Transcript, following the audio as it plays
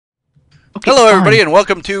Okay, Hello, everybody, and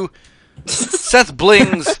welcome to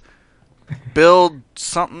Sethbling's Build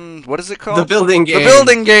Something. What is it called? The building game. The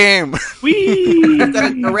building game. Whee! I've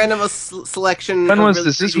got a random selection. When of was really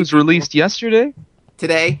this? This crazy was people. released yesterday?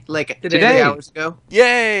 Today, like Today. 3 hours ago.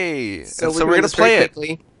 Yay! So, So we're doing gonna this very play it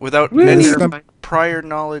quickly. without Woo! any Verify. prior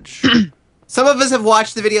knowledge. Some of us have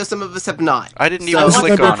watched the video, some of us have not. I didn't So- even This is click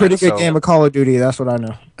gonna be a on pretty it. good So game of Call of Duty. That's what I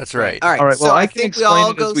know. that's right. All right. All right. Well, so I can think we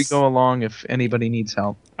all explain it as we go along if anybody needs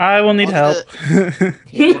help. I will need all help.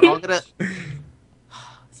 Okay, we're all gonna.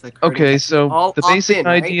 It's like herding Okay, cats. so All the opt basic in,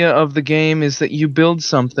 right? idea of the game is that you build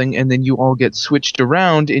something and then you all get switched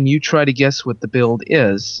around and you try to guess what the build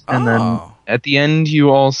is. And then Oh. at the end you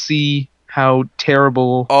all see how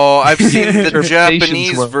terrible. Oh, I've seen the Interpretations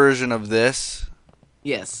Japanese were. version of this.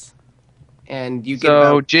 Yes. And you get So,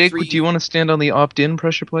 about Jake, 3... do you want to stand on the opt-in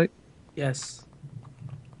pressure plate? Yes.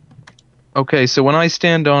 Okay, so when I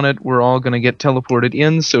stand on it, we're all going to get teleported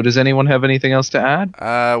in. So does anyone have anything else to add?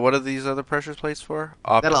 What are these other pressure plates for?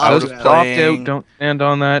 Opt That'll out opt of you out. Opt playing. out, don't stand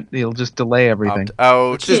on that. It'll just delay everything. Opt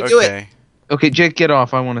out. Let's just do it. Okay. Okay, Jake, get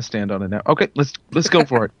off. I want to stand on it now. Okay, let's go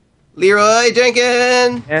for it. Leroy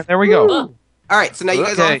Jenkins! And there we go. All right, so now you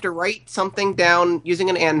guys all Okay. have to write something down using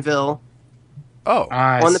an anvil Oh.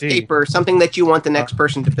 on the paper, something that you want the next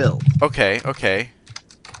person to build. Okay. Okay.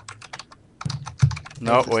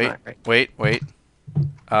 No, It's wait, not right. wait.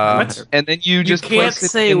 What? And then you You just can't place it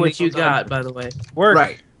say in what the- you got, by the way. Work.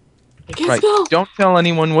 Right, Right. Don't tell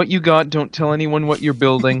anyone what you got. Don't tell anyone what you're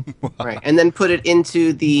building. right, and then put it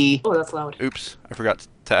into the. Oh, that's loud. Oops, I forgot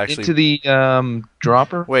to actually. Into the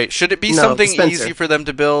dropper. Wait, should it be No, something dispenser. easy for them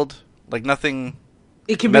to build? Like nothing.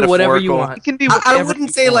 It can be whatever you Metaphorical. want. It can be I whatever wouldn't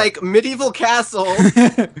you say want. like medieval castle.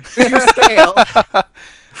 Your scale.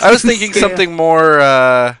 I was thinking something more.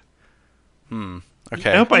 I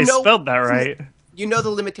Okay. hope I You know- spelled that right. You know the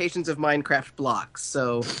limitations of Minecraft blocks,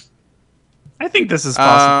 so I think this is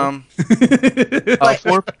possible. Like,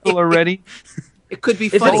 4 people are ready. it could be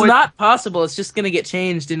If funny. it's not possible, it's just gonna get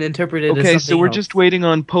changed and interpreted as Okay, something so we're else. just waiting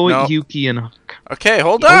on Poet No. Yuki and Okay,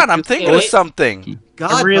 hold on. I'm thinking of wait. something.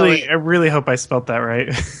 God, I really hope I spelled that right.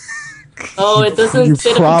 Oh, it doesn't You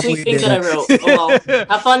say the probably complete thing that I didn't. wrote. Oh well.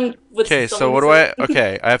 Have fun with Okay, so something what do that's I?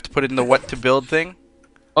 Okay, I have to put in the what to build thing.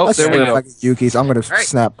 Oh, Let's there we see go. if I can Yuki's. I'm gonna right,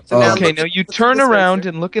 snap. so now Okay, look now at- you look at turn the around dispenser.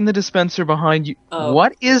 and look in the dispenser behind you. Oh,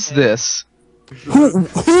 What is this?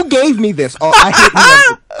 who gave me this? Oh, I hate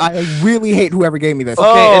whoever. I really hate whoever gave me this. Okay,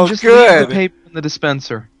 Oh, and just leave good. the paper in the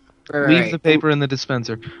dispenser. Right, Leave right. the paper in the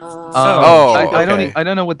dispenser. Oh, I don't. okay. I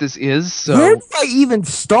don't know what this is. Where So did I even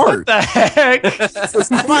start? What the heck? Jesus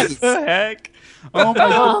What Christ. the heck? Oh my How am I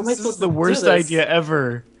god, this is supposed the to do worst this? idea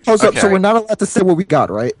ever. Hold up, Okay. so we're not allowed to say what we got,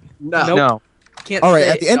 right? No. Nope. no. Can't All right. say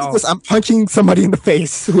At the end it. of this, I'm punching somebody in the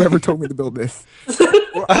face. Whoever told me to build this. I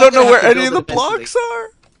don't know gonna where have to any of the build it blocks are.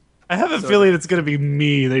 I have a feeling it's gonna be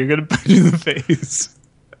me that you're gonna punch in the face.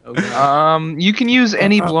 Okay. You can use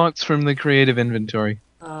any blocks from the creative inventory.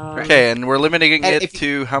 Okay, and we're limiting And it if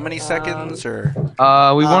to how many seconds, or?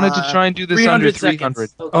 We wanted to try and do this under 300 300.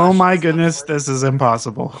 seconds. Oh my goodness, this is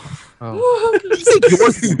impossible. Oh. You think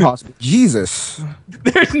yours is impossible? Jesus.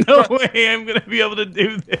 There's no way I'm gonna be able to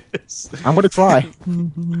do this. I'm gonna try.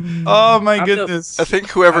 Oh my I'm the- goodness. I think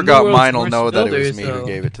whoever I'm the got world's mine will worst know that it was builder, me who so-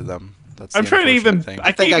 gave it to them. That's I'm the trying to even. unfortunate thing.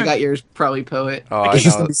 I think I got yours, probably poet. Oh, I It's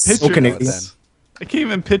just know. gonna be so Picture Canadian. this. I can't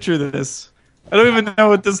even picture this. I don't even know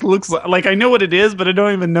what this looks like. Like, I know what it is, but I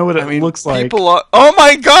don't even know what it I mean, looks like. people are. Oh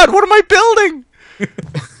my God! What am I building?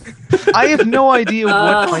 I have no idea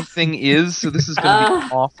what my thing is, so this is going to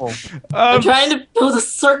be awful. I'm trying to build a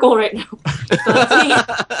circle right now.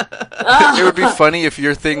 It would be funny if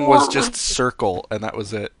your thing was just circle and that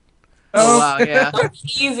was it. Oh wow, yeah.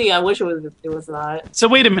 Easy. I wish it was not. So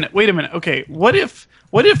wait a minute. Okay, what if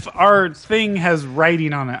our thing has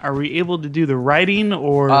writing on it? Are we able to do the writing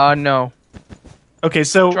or? No. Okay,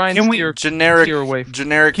 so Try and can we Generic. steer away.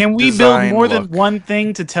 Generic. can we build design more look. than one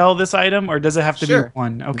thing to tell this item, or does it have to Sure. be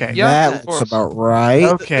one? Okay. Yeah, of That course. looks about right.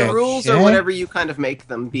 Okay. The rules are Okay. whatever you kind of make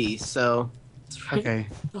them be. So Okay.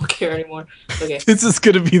 I don't care anymore. Okay. This is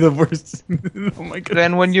gonna be the worst. Oh my god.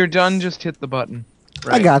 Then when you're done, just hit the button.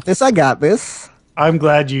 I got this. I got this. I'm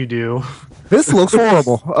glad you do. This looks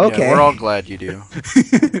horrible. Yeah, Okay. we're all glad you do.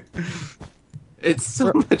 it's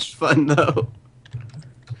so much fun though.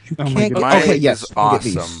 Oh my Can't god. Mine Okay, yes, is we'll get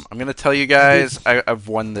these. awesome. I'm gonna tell you guys, I've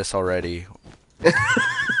won this already.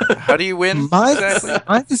 How do you win exactly?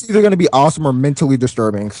 Mine is either going to be awesome or mentally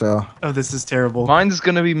disturbing. So Oh, this is terrible. Mine's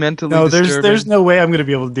going to be mentally No, disturbing. there's no way I'm gonna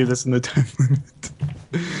be able to do this in the time limit.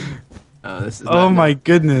 This is Oh not my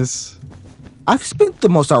goodness. I've spent the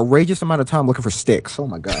most outrageous amount of time looking for sticks. Oh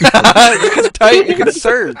my god. You can type, you can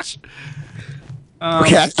search.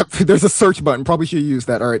 Okay, there's a search button. Probably should use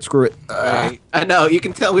that. All right, screw it. Right. I know. You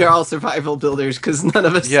can tell we are all survival builders because none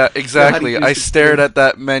of us. Yeah, know how to exactly. use I the stared thing. at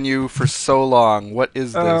that menu for so long. What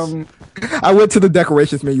is this? I went to the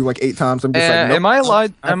decorations menu like 8 times. I'm just like,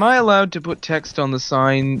 nope. Am I allowed to put text on the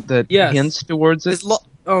sign that Yes. hints towards it? It's lo-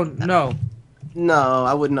 Oh no. no,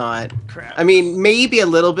 I would not. Crap. I mean, maybe a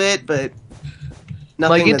little bit, but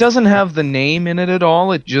nothing. Like, it that's- doesn't have the name in it at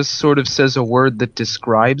all. It just sort of says a word that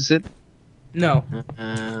describes it. No.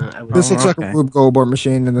 I would, This looks like okay. a Rube Goldberg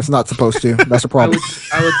machine, and it's not supposed to. That's a I problem.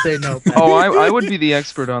 would say no. Oh, I would be the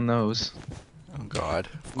expert on those. Oh God!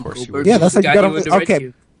 Of course you Goldberg. would. Yeah, that's like you Got gotta. you into red Okay,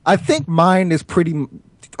 cube. I think mine is pretty.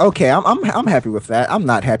 Okay, I'm happy with that. I'm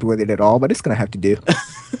not happy with it at all, but it's gonna have to do.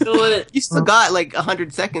 Do it. you still got like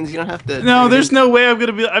 100 seconds. You don't have to. No, there's no way I'm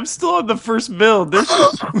gonna be. I'm still on the first build. There's no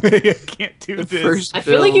way I can't do The this. first I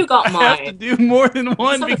feel like you got I have to mine. do more than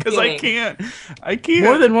one have a because I feeling. can't. I can't.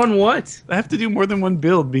 More than one what? I have to do more than one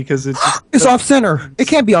build because it's. Just, It's off center. It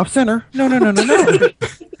can't be off center. No.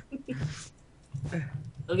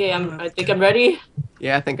 Okay, I think I'm ready.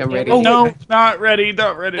 Yeah, I think I'm ready. oh no, not ready.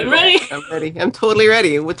 Not ready. I'm at all. ready. I'm ready. I'm totally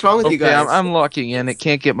ready. What's wrong with you Okay, guys? I'm locking in. It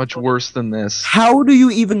can't get much worse than this. How do you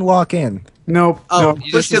even lock in? Nope. Oh, Nope.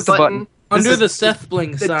 You push just the hit the button. Under is the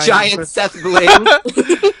Sethbling The sign. giant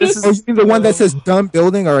Sethbling. This Oh, is you mean the one that says "done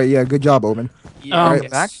building"? All right, yeah, good job, Omen. Yeah, Um,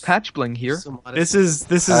 yes. Patch bling here. So modest. this is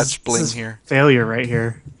Patch bling this is here. failure right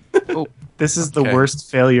here. Oh, This is the Okay. worst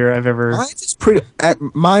failure I've ever. Mine's is pretty.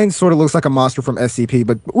 Mine sort of looks like a monster from SCP,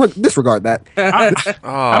 but disregard that. Oh,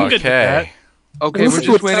 I'm good with that. okay. okay, This we're is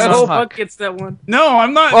just what- waiting Oh, on Huck Huck. gets that one. No,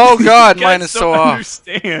 I'm not. Oh, God, you mine guys is don't so off.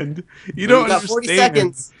 understand. You You don't got 40 understand.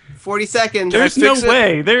 seconds. 40 seconds. There's Can I no fix it?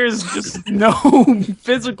 way. There's just no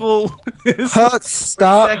physical. Huck,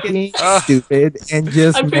 stop Second. being stupid and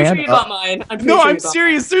just I'm pretty sure man you up. got mine. I'm pretty No, sure I'm you got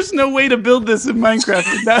serious. There's no way to build this in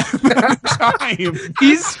Minecraft in that amount of time.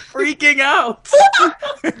 He's freaking out.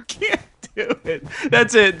 I can't do it.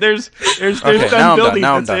 That's it. There's Okay, done now I'm done. building.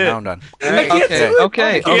 Now I'm That's done. it. Now I'm done.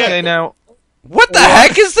 Okay, now. What the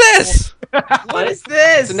heck is this? What is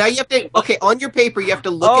this? So now you have to. Okay, on your paper, you have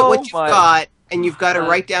to look at Oh what you've my- got, and you've got to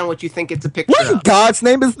write down what you think it's a picture What in of. God's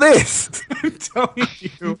name is this? I'm telling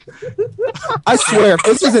you, I swear, if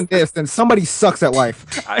this isn't this, then somebody sucks at life.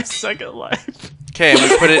 I suck at life. Okay, and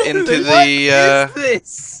we put it into What the. is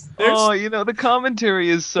this? There's- Oh, the commentary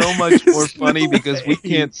is so much more There's funny no because we way.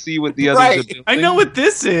 can't see what the others Right. are doing. I know what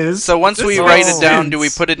this is. So once This we makes write it down, do we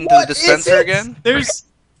sense. put it into What the is dispenser it? again?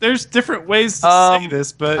 There's different ways to say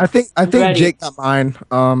this, but I think Ready. Jake got mine.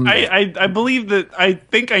 I believe that I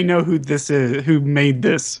think I know who this is, who made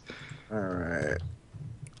this. All right.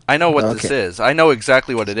 I know what this Okay. is. I know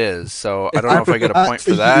exactly what it is. So I don't know if I get a forgot point to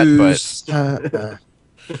for that, but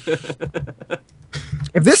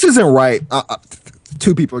if this isn't right,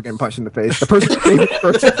 2 people are getting punched in the face. The person who made it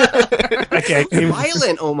first. Okay, I can't even,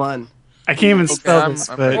 Violent, Oman. I can't even spell I'm- this,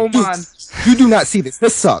 I'm but Oh man. You do not see this.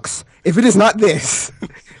 This sucks. If it is not this,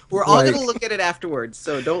 We're all Like- gonna look at it afterwards,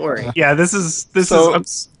 so don't worry. yeah, this is So- I'm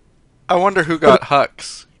I wonder who got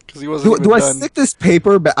Hux because he wasn't do even I done. stick this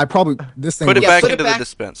paper? But I probably this thing. Put it Yeah, back put it into the back.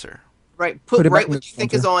 dispenser. Right, Put it back write in what the you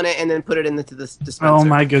think is dispenser. on it, and then put it into this dispenser. Oh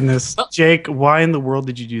my goodness, Jake! Why in the world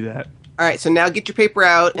did you do that? All right, so now get your paper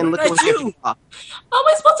out and What look did what I you do? draw. How am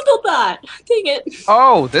I supposed to build that? Dang it.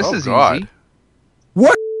 Oh, this Oh, is God. easy.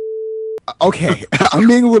 What? Okay, I'm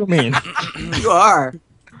being a little mean. You are.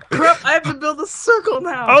 Crap, I have to build a circle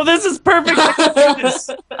now. Oh, this is perfect. I can do this.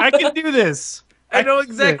 I can do this. I know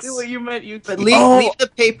exactly This. what you meant. You But leave, Oh. leave the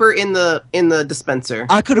paper in the dispenser.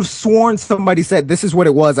 I could have sworn somebody said this is what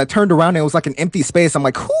it was. I turned around and it was like an empty space. I'm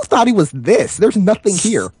like, who thought he was this? There's nothing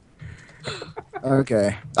here.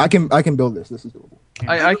 Okay, I can build this. This is doable.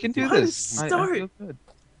 I can do How to this. I start? feel good.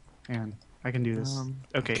 Man, I can do this.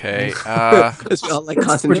 Okay. Okay. Because we all like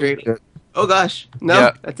concentrating. Oh gosh, no,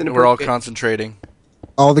 yeah, that's an we're all appropriate. concentrating.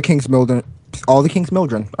 All the King's Mildren. All the King's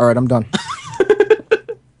Mildren. All right, I'm done.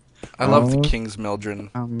 I love the Oh. King's Mildren.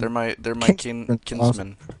 They're my King's Mildren,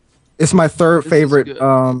 kinsmen. It's my third This is favorite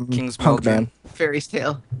good. King's punk Mildren. band. Fairy's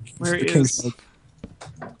tale. Where The is? King's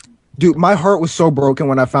Mildren. Dude, my heart was so broken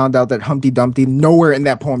when I found out that Humpty Dumpty, nowhere in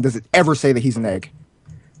that poem does it ever say that he's an egg.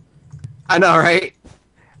 I know, right?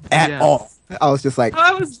 At Yeah. all. I was just like,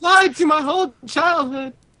 I was lied to my whole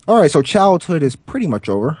childhood. all right, so childhood is pretty much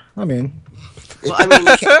over. I mean, Well, I mean,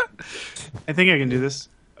 I think I can do this.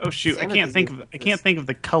 Oh shoot! I Santa can't think doesn't of. I can't think of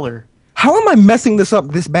the color. how am I messing this up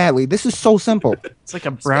this badly? This is so simple. It's like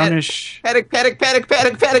a brownish. panic, panic, panic,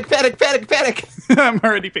 panic, panic, panic, panic, panic. I'm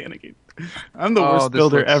already panicking. I'm the Oh, worst this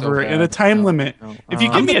builder looks so ever, and a bad. time No, limit. no. If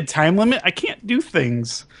you give me a time limit, I can't do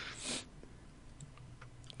things.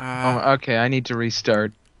 Oh, okay, I need to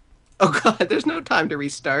restart. Oh god, there's no time to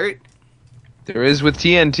restart. There is with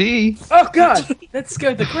TNT. Oh god, that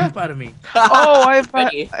scared the crap out of me. Oh,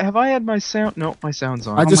 Ready. have I had my sound? No, my sound's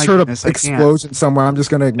on. I just my heard goodness, an I can't. explosion somewhere. I'm just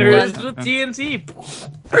gonna ignore There it. is with TNT.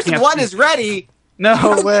 Person can't 1 see. is ready.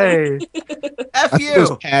 No way. F I think it was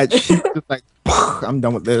you. Pat. She was just like, I'm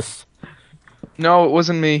done with this. No, it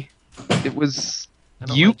wasn't me. It was I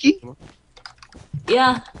don't Yuki. like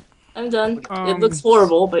Yeah, I'm done. It Um, looks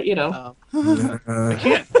horrible, but you know. I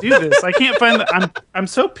can't do this. I can't find the. I'm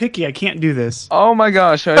so picky. I can't do this. Oh my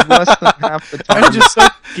gosh, I have less than half the time. I'm just so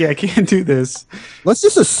picky. I can't do this. Let's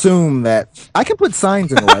just assume that I can put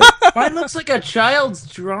signs in the way. Mine looks like a child's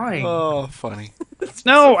drawing. Oh, funny.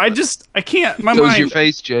 No, I can't. My Shows mind. your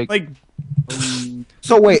face, Jake. Like,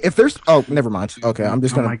 So wait, if there's never mind. Okay, I'm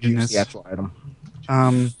just Oh gonna my use goodness. the actual item.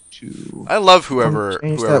 Two. I love From whoever the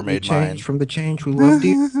change whoever that we made changed, mine. From the change we love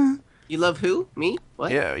you. You love who? Me?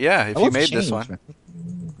 What? Yeah, if I you love made this change, one.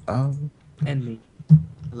 man. And me. I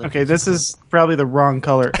love okay, you. this is probably the wrong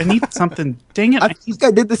color. I need something. Dang it! I think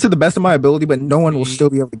I did this to the best of my ability, but no one will still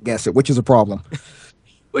be able to guess it, which is a problem.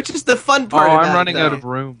 Which is the fun Oh, part about I'm running it, out though. of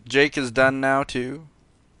room. Jake is done now too.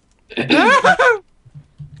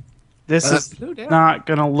 This is Slow down. not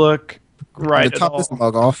gonna look I'm right gonna at top all. this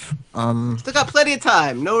mug off. Still got plenty of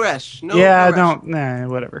time. No rush. No. Yeah, no rush. don't. Nah,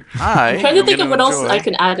 whatever. Hi. I'm trying to I'm think of gonna what else enjoy. I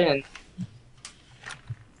can add in.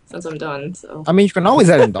 Since I'm done, so. I mean, you can always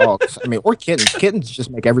add in dogs. I mean, or kittens. Kittens just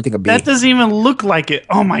make everything a bee. That doesn't even look like it.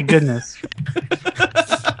 Oh my goodness.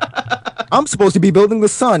 I'm supposed to be building the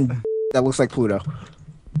sun. That looks like Pluto.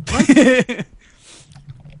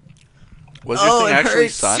 Was Oh, your thing it actually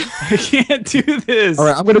hurts. sun? I can't do this. All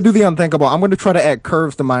right, I'm gonna do the unthinkable. I'm gonna try to add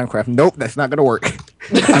curves to Minecraft. Nope, that's not gonna work.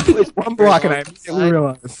 I placed one block and I immediately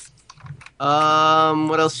realized.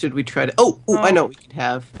 What else should we try to? Oh, I know what we could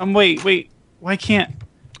have. Wait. Why can't?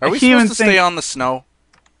 Are I we can't even supposed to stay think- on the snow?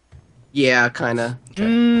 Yeah, kinda.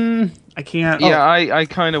 I can't. Yeah, I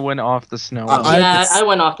kind of went off the snow. Yeah, I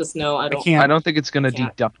went off the snow. I I don't. can't. I don't think it's gonna Yeah.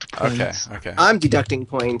 deduct points. Okay. I'm deducting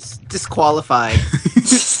points. Disqualified.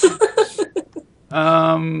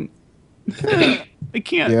 I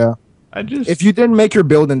can't. Yeah. I just. If you didn't make your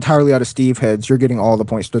build entirely out of Steve heads, you're getting all the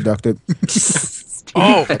points deducted.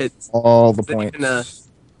 Oh. Is All the that points. even a- is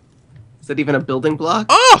that even a building block?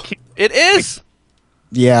 Oh, it is.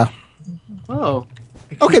 Yeah. Oh.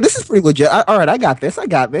 Okay, this is pretty legit. All right, I got this.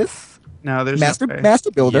 no, there's Master no way.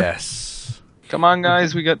 Master Builder. Yes. Come on,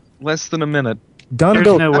 guys, we got less than a minute. Done There's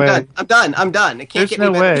building. no way. I'm done. It can't There's get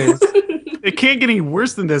no any better. way. It can't get any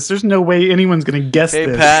worse than this. There's no way anyone's gonna guess Hey,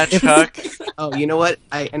 this. Patch, Huck. Oh, you know what?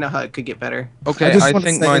 I know how it could get better. Okay, just I wanna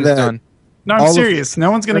think say mine's that- done. No, all I'm of- serious. No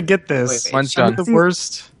one's gonna get this. Wait. Mine's I'm done. the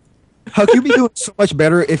worst. Huck, you'd be doing so much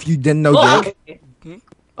better if you didn't know Oh, Jake. okay.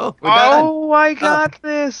 Oh, we're done. Oh, I got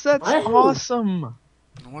this. That's What? awesome.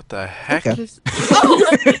 What the heck? Okay.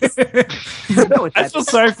 No, it's I feel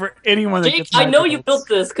sorry for anyone that Jake, gets I know mad you at Oh, built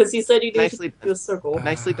this because he said you needed Nicely to do a circle.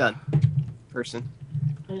 Nicely done, person.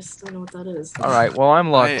 I just don't know what that is. All right, well, I'm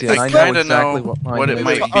locked in. I I know kinda exactly know what mine what it is.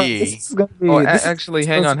 might be. This is gonna be. Oh, this is- actually,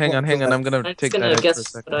 hang on. I'm gonna I'm take just that gonna out for a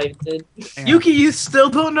guess second. what I did. Yuki, you still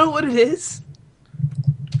don't know what it is?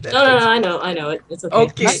 No, I know it. It's okay.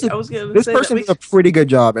 Okay, This- I was gonna This say person that did a pretty good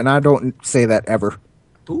job, and I don't say that ever.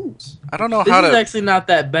 Ooh. I don't know this how is to. actually not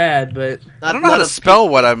that bad, but I don't know how to spell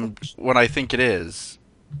what I think it is,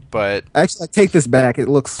 but Actually, I take this back. It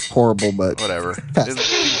looks horrible, but whatever.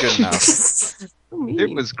 It's good enough.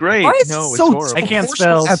 It was great. Why is it No, it's so- horrible. I can't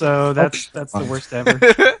Proportional spell, at- so that's the fine. worst ever.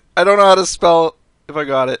 I don't know how to spell if I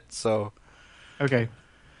got it, so Okay.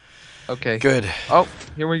 Okay. good. Oh,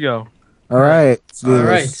 here we go. all right. Let's do All this.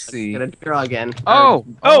 right. Let's see. Gonna draw again. Oh,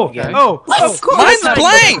 Okay. of course, Mine's I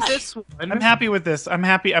blank! got this one. I'm happy with this. I'm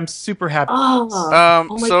happy. I'm super happy. Oh,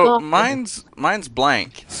 oh my So God. mine's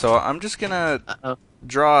blank. So I'm just gonna Uh-oh.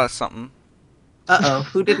 draw something. Uh-oh.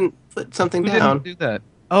 Who didn't put something who down? didn't do that?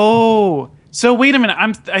 Oh, so wait a minute.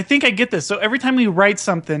 I think I get this. So every time we write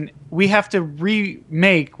something, we have to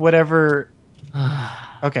remake whatever.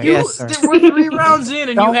 Okay. You, Yes. sorry. we're 3 rounds in and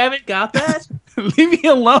you Don't- haven't got that? Leave me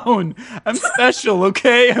alone. I'm special,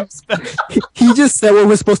 okay? I'm special. He just said what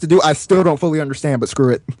we're supposed to do. I still don't fully understand, but screw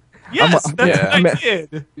it. Yes, I'm- that's yeah. what I did.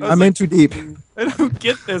 I was I'm like, in too deep. I don't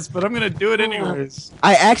get this, but I'm gonna do it anyways.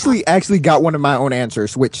 I actually got one of my own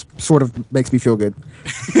answers, which sort of makes me feel good.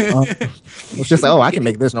 It's just like, oh, I can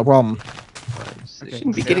make this, no problem. You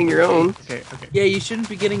shouldn't be getting your own. Okay. Yeah, you shouldn't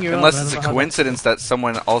be getting your Unless own. I it's a don't know how coincidence that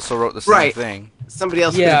someone also wrote the same Right. thing. Somebody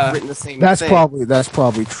else could Yeah. have written the same That's thing.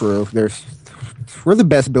 probably true. We're the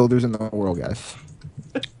best builders in the world, guys.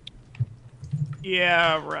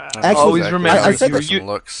 Yeah, right. Actually, Always remember, I said this that person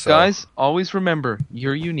looks, so. Guys, always remember,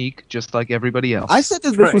 you're unique, just like everybody else. I said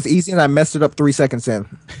that this was easy, and I messed it up 3 seconds in.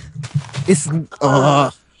 It's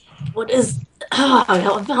What is? How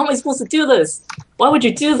am I supposed to do this? Why would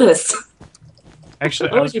you do this? Actually,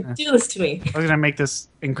 Why I would was you gonna, do this to me? I was gonna make this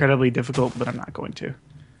incredibly difficult, but I'm not going to.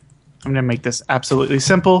 I'm gonna make this absolutely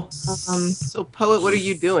simple. So, Poet, what are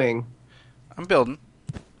you doing? I'm building.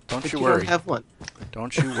 Don't But you you worry. don't have one.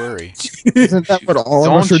 Don't you worry. isn't that what all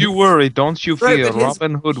of us Don't are you worry, don't you Right, fear. but his-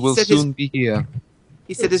 Robin Hood will said his- soon be here.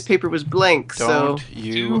 He said his paper was blank, so Don't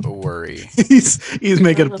you worry. He's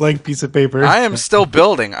making a blank piece of paper. I am still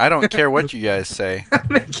building. I don't care what you guys say.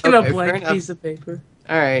 Making Okay, a fair blank enough. piece of paper.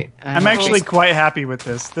 all right. I'm actually quite happy with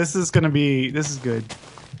this. This is good.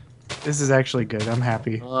 This is actually good. I'm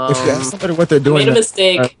happy. If you ask somebody what they're I doing, made a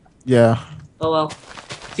mistake. yeah. Oh well.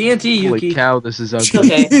 TNT, Holy Yuki. cow, this is ugly.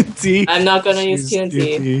 Okay. TNT. I'm not gonna use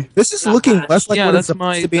TNT. This is Not looking bad. less like Yeah, what it's that's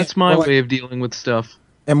supposed to be. that's my more like- way of dealing with stuff.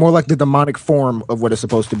 and more like the demonic form of what it's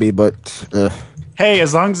supposed to be. But Hey,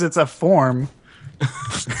 as long as it's a form.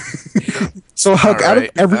 so, Huck, out of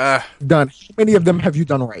Alright, every done, how many of them have you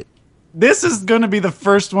done right? This is going to be the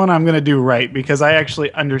first one I'm going to do right because I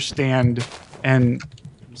actually understand and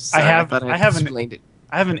Sorry, have- thought I have an- explained it.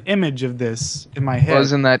 I have an image of this in my head.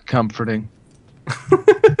 Wasn't that comforting?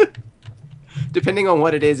 Depending on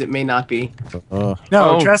what it is, it may not be. No,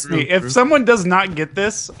 Oh, trust true, me. If true. someone does not get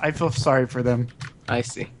this, I feel sorry for them. I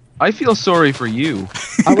see. I feel sorry for you.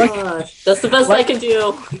 I like. That's the best I can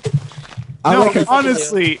do. I No, like it.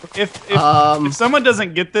 honestly, if if someone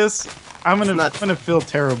doesn't get this, I'm gonna feel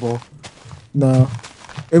terrible. No,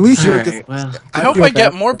 at least you're. Alright, well, I hope feel I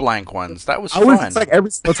get bad. more blank ones. That was I was fun. it's like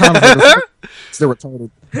every single time they're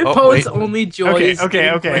retarded. Oh, Poet's wait. only joy Okay, is okay,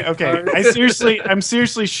 getting okay, blank okay. cards. I'm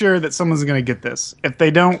seriously sure that someone's gonna get this. If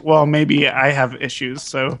they don't, well, maybe I have issues.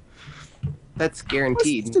 So that's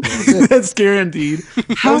guaranteed. that's guaranteed.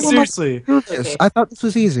 How No, am I- seriously, Do this. Okay. I thought this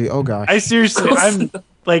was easy. Oh gosh. I'm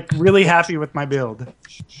like really happy with my build.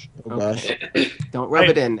 Oh gosh. Don't rub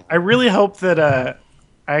it in. I really hope that I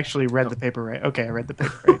actually read the paper right. Okay, I read the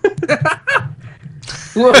paper right.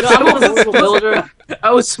 Look, I'm a horrible builder.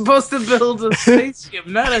 I was supposed to build a spaceship,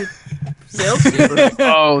 not a sailship.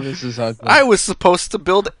 Oh, this is ugly. I was supposed to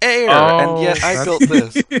build air, Oh, and yet I that's- built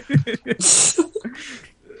this.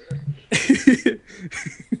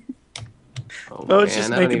 Oh, Oh, it's man,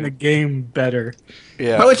 just I don't making the even- game better.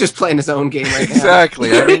 Yeah, Poet's just playing his own game right now.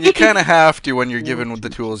 exactly. I mean, you kind of have to when you're given with the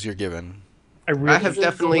tools you're given. I really, I have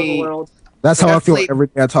definitely. That's how I feel Definitely- every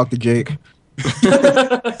day I talk to Jake.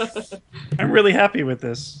 I'm really happy with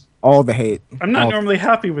this. All the hate. I'm not All- normally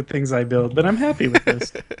happy with things I build, but I'm happy with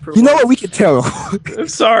this. You know what? We could tell. I'm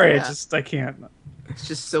sorry, Yeah. I can't. It's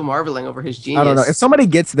just so marveling over his genius. I don't know. If somebody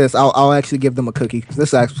gets this, I'll actually give them a cookie. 'Cause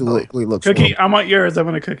this absolutely looks. Cookie, I want yours. I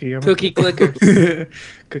want a cookie. I want Cookie clicker.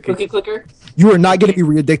 cookie. Cookie clicker. You are not going to be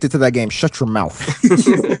re-addicted to that game. Shut your mouth.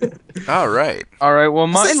 All right, All right, well,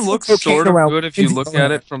 This mine is looks okay sort of around good if you look 50.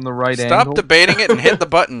 at it from the right stop angle. debating it and hit the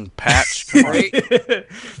button, Patch. Come on.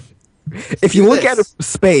 If you do look at it this. from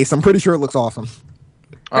space, I'm pretty sure it looks awesome.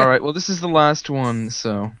 All right, well, this is the last one,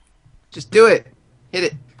 so. Just do it. Hit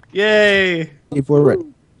it. Yay! People are ready.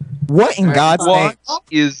 What in Alright. God's name? What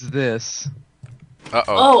is this? Uh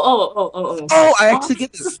oh. Oh. Oh, I actually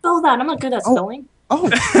get To this. spell that. I'm not good at Oh. spelling.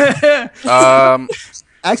 Oh,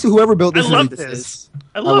 Actually, whoever built I this love is this.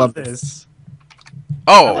 I love love this. this.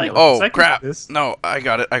 oh, I like oh, this. I can crap! do this. No, I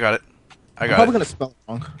got it. I got it. I I'm got probably it. going to spell it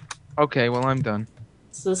wrong. Okay, well, I'm done.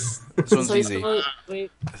 This one's so you easy. spell it-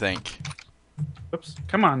 Wait. I think. Oops.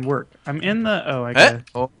 Come on, work. I'm in the. Oh, I Eh?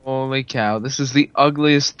 got. Holy cow, this is the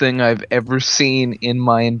ugliest thing I've ever seen in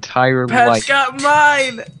my entire Patch life. got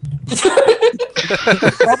mine.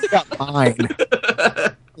 Probably got mine.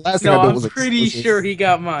 Last thing I No, built I'm was pretty explosives. sure he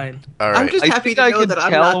got mine. All I'm right. just I happy think to I know can that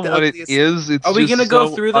I'm tell not the what it ugliest. is. It's Are we just gonna go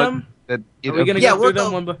so through ugly them? That it Are we gonna Yeah, go we're through them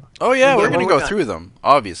go- one by Oh yeah, Yeah, we're when gonna we're go done. through them.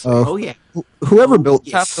 Obviously. Oh yeah. Whoever built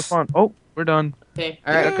half the fun. Oh, we're done. Okay.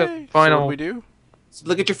 All right. Okay, Yay. So final. what do we do? So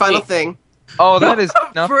look at your final thing. Oh, that is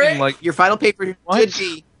Frick. nothing like. Your final paper What? should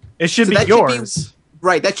be It should So be that should be- yours.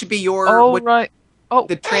 right. That should be your Oh, what, right. Oh,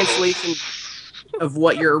 the translation of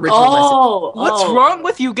what your original message. Oh. What's wrong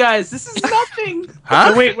with you guys? This is nothing.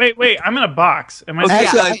 Huh? Oh, wait. I'm in a box. Am I? okay,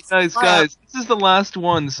 Actually, guys. This is the last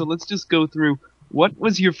one, so let's just go through. What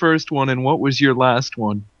was your first one, and what was your last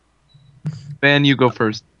one? Van, you go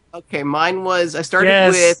first. Okay, mine was I started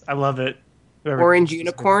Yes, with I love it. Whoever- orange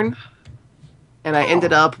unicorn, and I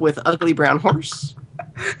ended up with ugly brown horse.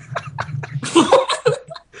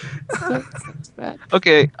 That's bad.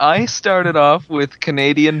 Okay, I started off with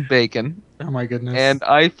Canadian bacon, Oh my goodness. and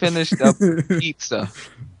I finished up pizza.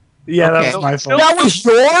 Yeah, Okay. that was my fault. That was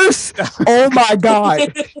yours? Oh my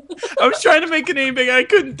god. I was trying to make a name big. I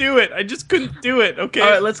couldn't do it. I just couldn't do it. Okay. All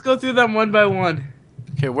right, let's go through them one by one.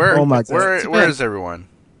 Okay, where Oh my where is everyone?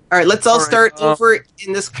 All right, let's all Alright, start over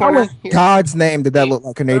in this How corner. in Here. God's name did that look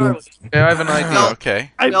like Canadian? Yeah, I have an idea. No.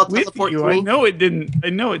 Okay. I'm We all with teleport you. to I me? know it didn't. I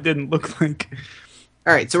know it didn't look like.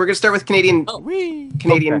 All right, so we're gonna start with Canadian Whee.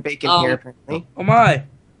 Canadian bacon Um, here. Apparently. Oh my.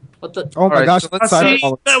 What the? Oh my Alright, gosh. so let's side See,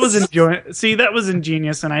 of that was See, that was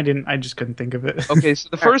ingenious, and I just couldn't think of it. Okay, so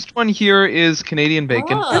the first one here is Canadian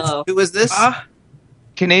bacon. Oh. Who was this?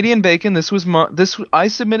 Canadian bacon. This was I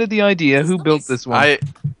submitted the idea. Who built this one?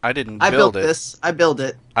 I didn't I build built it. this. I built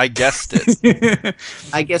it. I guessed it.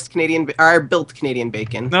 I guessed Canadian. Or I built Canadian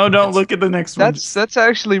bacon. No, don't look at the next one. That's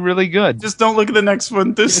actually really good. Just don't look at the next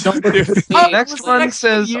one. This. Yeah, don't look at The Oh, next was the one next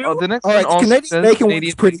says. one you? Oh, the next All one right, also Canadian says bacon Canadian.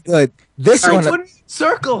 was pretty good. This All right, one,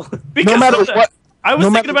 Circle. Because no matter of the- what, I was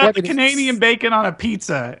no thinking matter about what the it is. Canadian bacon on a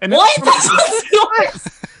pizza. And What? That's what's yours.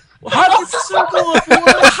 How did the circle of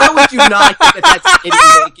what? How would you not get that that's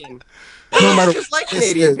Canadian bacon? no matter Just like this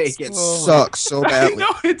Canadian is, bacon. it sucks so I badly. know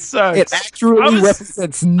it sucks. It accurately I was-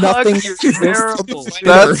 represents nothing. Fuck, you're terrible.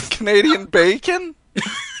 That's Canadian bacon?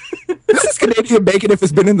 This is Canadian bacon if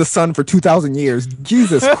it's been in the sun for 2,000 years.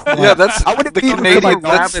 Jesus Christ. Yeah, that's I wouldn't the be able to Canadian. like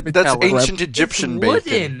That's, rabbit that's tail, right? ancient Egyptian bacon.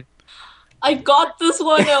 Wooden. I got this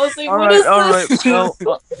one. I was like, All what right, is all right. this?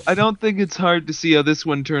 Well, I don't think it's hard to see how this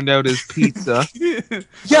one turned out as pizza.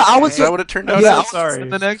 Yeah, I was Is that what it turned out? Yeah, as? sorry.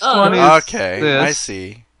 And the next Oh. one is Okay, this. I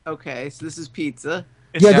see. Okay, so this is pizza.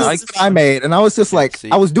 yeah, Yeah, this is what I made, and I was just like, See,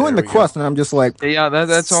 I was doing there the we go. crust, and I'm just like, Yeah,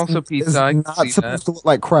 that's also it's pizza. I can not see supposed that. to look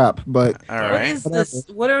like crap, but All What right. is this?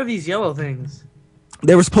 What are these yellow things?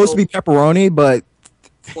 they were supposed to be pepperoni, but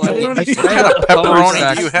What? What kind of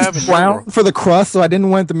pepperoni do you have in brown your? for the crust, so I didn't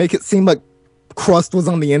want it to make it seem like crust was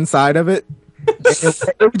on the inside of it. It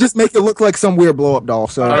would just make it look like some weird blow up doll.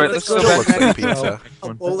 So All right, let's let's go go to back Looks to like the pizza.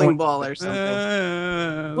 A bowling ball or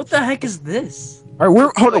something. What the heck is this? all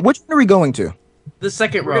right, hold on. Which one are we going to? The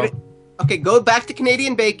second We're row. gonna- Okay, go back to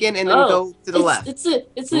Canadian bacon and then Oh, go to the left. It's a.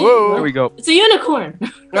 Whoa. Here we go. It's a unicorn. All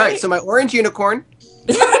right, so my orange unicorn,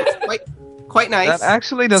 quite nice. That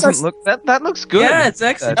actually doesn't look. That looks good. Yeah, it's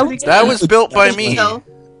actually That- pretty good. That was built by me. So,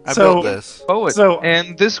 I So- built this. Poet. So-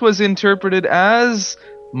 And this was interpreted as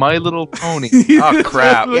My Little Pony. Oh,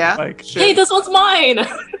 crap. Yeah. Like, sure. Hey, this one's mine.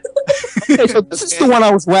 Okay, so this is the one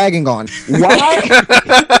I was wagging on. Why?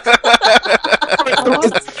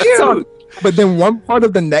 It's cute. But then one part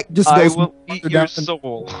of the neck just I goes will eat farther your down.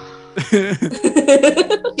 soul.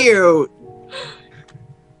 Cute.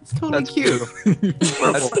 It's totally That's cute.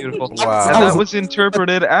 beautiful. That's beautiful. Wow. And that was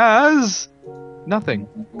interpreted as nothing.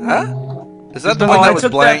 Huh? Is that the Oh, one I that was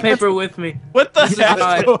took blank? that paper with me. what the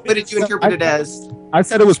heck? What did you interpret it as? I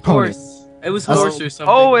said it was pony. Horse. It was horse or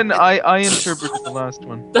something. Oh, and I interpreted the last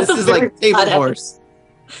one. This That's is a like very table bad horse.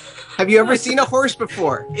 Have you ever seen a horse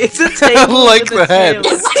before? It's a table. Like with a the head.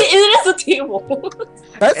 tail. It is a table.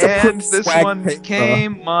 That's a And pretty this swag one pic,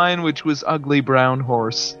 became mine, which was Ugly Brown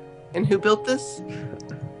Horse. And who built this?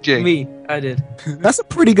 Jake. Me. I did. That's a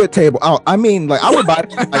pretty good table. Oh, I mean, like I would buy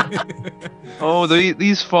it. Like, Oh,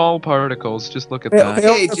 these fall particles. Just look at they- that. they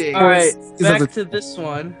Okay, also- Jake. All right, these are back the- to this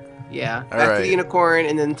one. Yeah. Back to Alright. the unicorn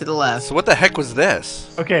and then to the left. So what the heck was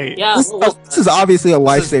this? Okay. Yeah. this is obviously a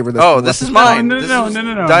lifesaver. Oh, this is mine. No, This no, is no,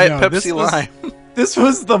 no, no, Diet no. This Pepsi was- Lime. This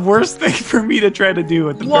was the worst thing for me to try to do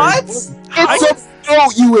at the What? very It's a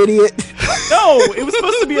fruit, you idiot. No, it was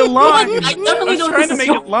supposed to be a lime. I definitely was know trying this to is make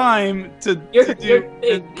it lime to You're do.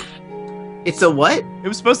 big. It's a what? It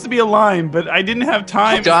was supposed to be a lime, but I didn't have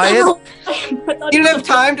time. Diet? You didn't have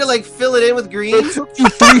time to like fill it in with green? It took you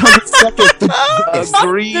 300 seconds to do this. A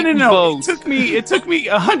green No, no, no. boat. It took me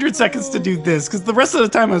 100 seconds to do this because the rest of the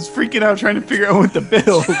time I was freaking out trying to figure out what to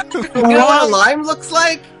build. You know what a lime looks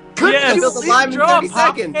like? Yes. I built a lime in Draw a 30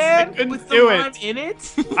 pop seconds. can couldn't with do the it. lime in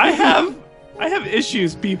it. I have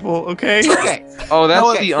issues, people. Okay. Okay. Oh, that's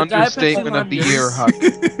Okay, the so Diet Pepsi understatement Lime of the juice. year,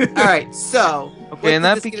 Huck. All right. So. what Okay, and did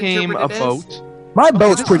that this get became a interpreted as? boat. My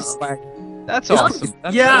boat's this pretty is- swag. That's Yeah. awesome.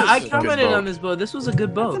 That's Yeah, I awesome. commented boat. on this boat. This was a good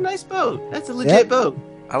That's a boat. nice boat. That's a legit boat.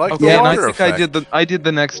 I like Okay, the and I water think effect. I did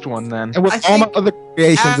the next one then. And with I all my think other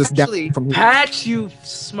creations, it's actually- down from here. Patch, you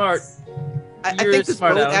smart. I You're think this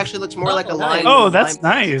smart, boat Alex. actually looks more like a Oh, lime. Oh, that's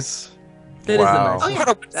lime. nice. That is Wow. a Oh nice. yeah.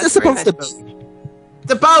 What's That's this a very supposed to nice be? boat.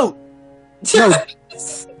 It's a boat. No,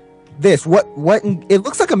 this. What? It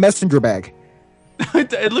looks like a messenger bag.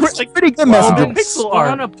 It looks like Pretty good Wow. messenger. pixel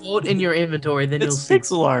Spawn art. a boat in your inventory, then you'll It's see.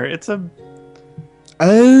 pixel art. It's a.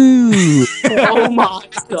 Oh. Oh my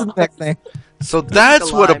That's the god. next thing. So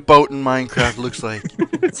that's what a lime. boat in Minecraft looks like.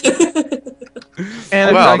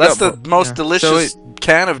 And Wow, I that's got the most yeah. delicious So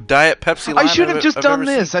can of Diet Pepsi I Lime should have just I've done ever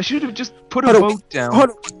this. I should have just put a Hold on, vote down. hold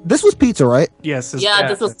on. This was pizza, right? Yes. Yeah,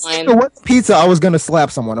 this was mine. So what pizza? I was gonna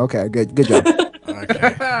slap someone. Okay, good job. seen.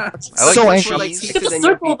 Okay. I like So the angry. cheese. Look at the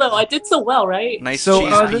circle, though. I did so well, right? Nice So, cheese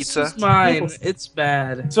Oh, this pizza. is mine. It's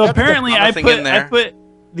bad. So apparently, I Nothing in there. put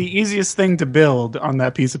the easiest thing to build on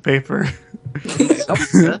that piece of paper.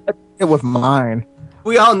 It was mine.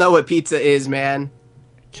 We all know what pizza is, man.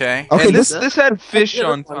 Okay. Okay, And this this. this had fish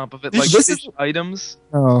on top of it, like This fish is- items.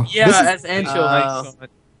 Oh, Yeah, this is, as anchovies.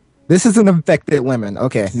 this is an infected lemon.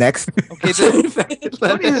 Okay, next Okay,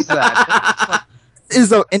 what is that?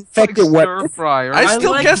 is an Like infected stir weapon. fry, I right? I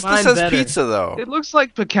still like guess this mine says better. pizza though. It looks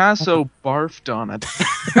like Picasso barfed on it.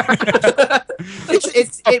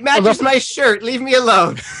 It matches my shirt. Leave me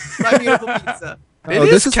alone. My beautiful pizza. It Oh, is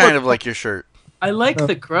this is kind what- of like your shirt. I like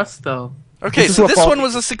the crust though. Okay, This is so what this Paul- one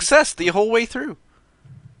was a success the whole way through.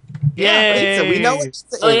 Yeah, pizza. We know what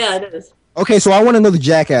pizza Oh, is. yeah, it is. Okay, so I want to know the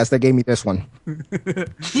jackass that gave me this one.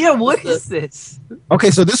 Yeah, what is this? Okay,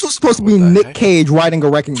 so this was supposed to be What the Nick heck? Cage riding a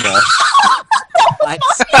wrecking ball.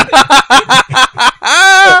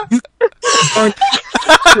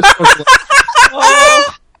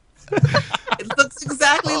 What? It looks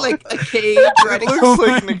exactly like a cage riding. Looks Oh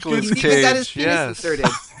like my Nicolas He's even got his Cage. penis Yes. inserted.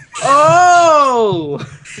 Oh!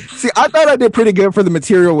 See, I thought I did pretty good for the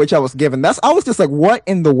material which I was given. I was just like, what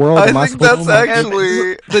in the world am I I think supposed that's to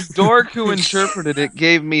actually. The dork who interpreted it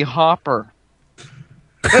gave me Hopper.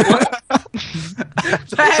 So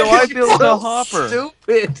I built a Hopper.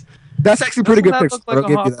 Stupid. That's actually pretty good Doesn't that picture. look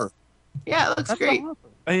like I'll a give you that. Hopper? Yeah, it looks That's a great. Hopper.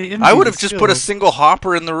 I would have just put a single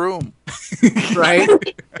hopper in the room. Right? You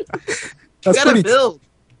That's gotta pretty. build.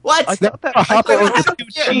 What? I thought that A Hopper I thought was that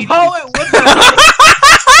was Yeah. cheating. Oh, what the?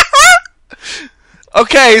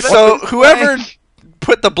 Okay, so What? whoever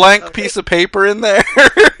put the blank piece of paper in there.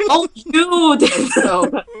 Oh, you did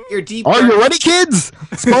So, you're deep. Are you ready, kids?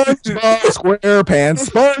 SpongeBob SquarePants,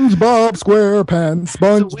 SpongeBob SquarePants,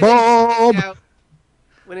 SpongeBob.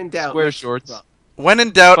 When in doubt. Square shorts. When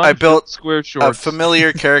in doubt, I SpongeBob built square a shorts. familiar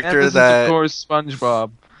And character this is, of that. course,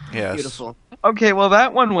 SpongeBob. Yes. Beautiful. Okay, well,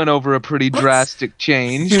 that one went over a pretty drastic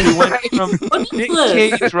change. We went from What is Nick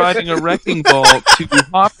this? Cage riding a wrecking ball to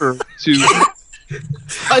Hopper to...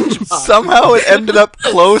 SpongeBob. Somehow it ended up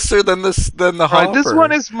closer than the hopper. Right, this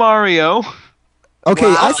one is Mario. Okay,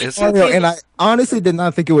 Wow. I Is saw it? Mario, and I honestly did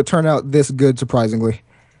not think it would turn out this good, surprisingly.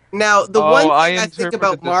 Now, the Oh, one thing I I think interpreted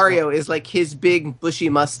about this Mario is like his big bushy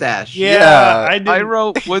mustache. Yeah, I did. I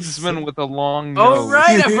wrote woodsman with a long nose. Oh,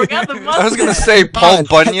 right, I forgot the mustache. I was gonna say Paul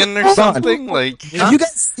Fun. Bunyan or Fun. something like. Have you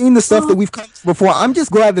guys seen the stuff that we've covered before? I'm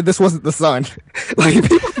just glad that this wasn't the sun. Like,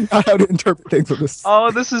 people know how to interpret things with this.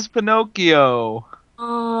 Oh, this is Pinocchio.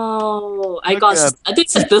 Oh, I Look got. at- I think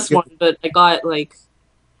it's this one, but I got like.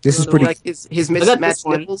 This is pretty. Like his got this mismatched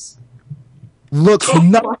one. nipples. Looks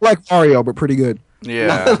not like Mario, but pretty good.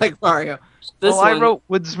 Yeah. Like Mario. This Well, I one. wrote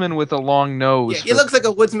woodsman with a long nose. Yeah, he looks like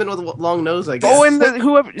a woodsman with a long nose, I guess. Oh, and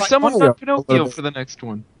whoever Like someone Mario, got a little Pinocchio bit. for the next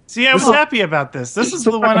one. See, I was happy about this. This is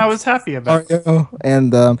the one I was happy about. Mario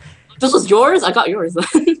and This was yours. I got yours.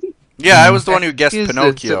 Yeah, I was the one who guessed Is this?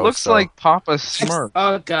 Pinocchio. It looks so. like Papa Smurf.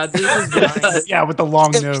 Oh god, this is mine. Yeah, with the long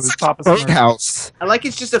nose, Papa Smurf. Birdhouse. I like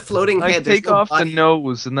it's just a floating I head. There's take no off the body.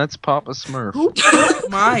 nose, and that's Papa Smurf.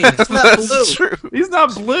 Mine. It's not blue. That's true. He's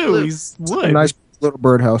not blue. He's wood. Nice little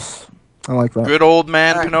birdhouse. I like that. Good old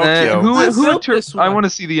man Alright, Pinocchio. I Who built this I one. want to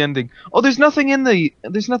see the ending. Oh, there's nothing in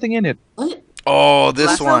it. What? Oh, this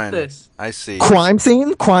I built one. this. I see. Crime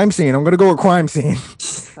scene? Crime scene. I'm gonna go with crime scene.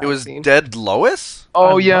 It was Dead Lois?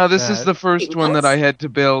 Oh I yeah, love this is that. the first Wait, one that what? I had to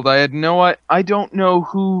build. I don't know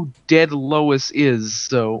who Dead Lois is,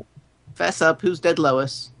 so Fess up. Who's dead,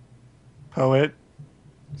 Lois? Poet.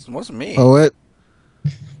 It wasn't me. Poet.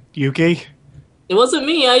 Yuki. It wasn't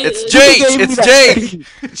me. It's Jake! It's Jake!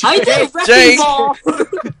 I did a wrecking Jake. ball.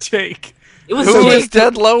 Jake. It was Who Jake. is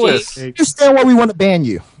Dead Lois? Jake. Understand why we want to ban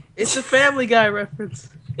you. It's a Family Guy reference.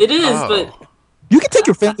 It is, Oh. but You can take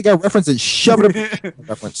your Family Guy reference and shove it up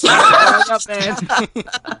reference. I got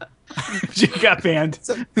banned. Jake got banned.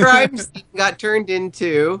 So crime scene got turned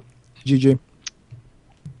into. GG.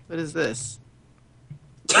 What is this?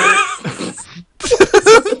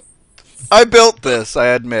 I built this, I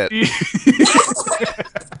admit.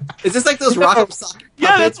 Is this like those rock'em sock?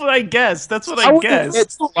 Yeah, that's what I guessed. That's what I would guessed. admit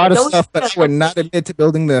to a lot of Don't- stuff, but I would not admit to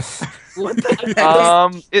building this. What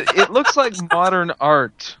the it looks like modern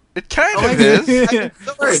art. It kind Oh, of I is.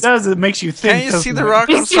 It does. It makes you think. Can't you see doesn't the it?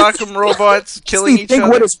 Rock'em Sock'em robots killing Honestly, each think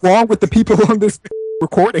other? what is wrong with the people on this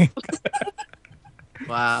recording.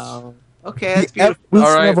 Wow. Okay, that's The beautiful.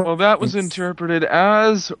 evolution All right. of Well, that was robots. interpreted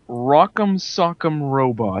as Rock'em Sock'em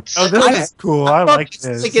Robots. Oh, this is cool. I like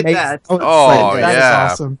this. Look at Makes that. no Oh, sense. That is yeah.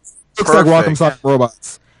 awesome. Looks like Rock'em Perfect. Sock'em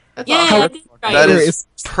Robots. That's Yeah, awesome. I did right. That is It's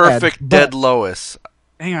sad, perfect but- dead Lois.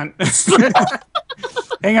 Hang on.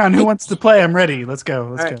 Hang on. Who wants to play? I'm ready. Let's go.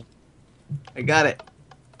 Let's All right. go. I got it.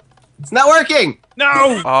 It's not working.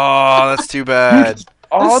 No. Oh, that's too bad.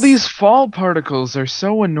 All these fall particles are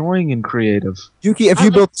so annoying and creative. Yuki, if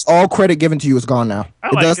you built this, all credit given to you is gone now. I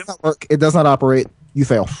It like does it. not work. It does not operate. You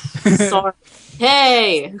fail. Sorry.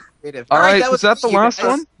 Hey. Creative. All right, that was that the you last guys.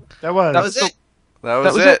 one? That was. That was it. That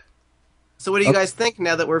was was it. it. So what do you guys think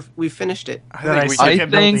now that we've finished it? I That I think we suck I could, at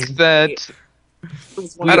think building. that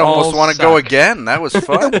we I'd almost all want to go suck. again. That was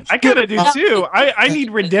fun. I kind of do too. I need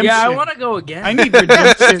redemption. Yeah, I want to go again. I need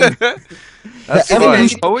redemption. That's The fun.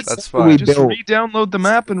 evolution- Oh, it's That's we fun. just built. re-download the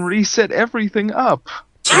map and reset everything up.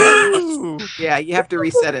 Yeah, you have to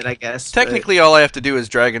reset it, I guess. but- Technically, all I have to do is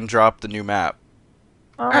drag and drop the new map.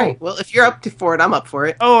 All right. Well, if you're up for it, I'm up for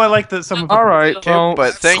it. Oh, I like that. Some of All right. Okay, Well,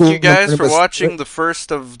 but thank cool. you guys for Remember- watching the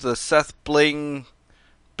first of the Sethbling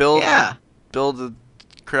build. Yeah. Build a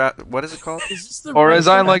crap. What is it called? Is this the or right as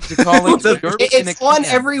I one? like to call it, The- Derp in a it's on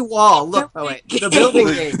can. every wall. Look, oh wait, the building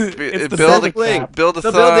game. It's the build build Sethbling. crap. build a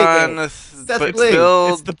The building thon. game. But Sethbling.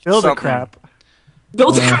 build. It's the builder something. crap.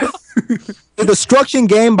 Build Yeah. The Destruction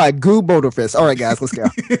Game by Goo Boulderfist. All right, guys, let's go.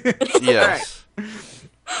 Yes.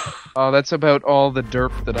 Oh, that's about all the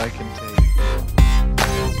derp that I can take.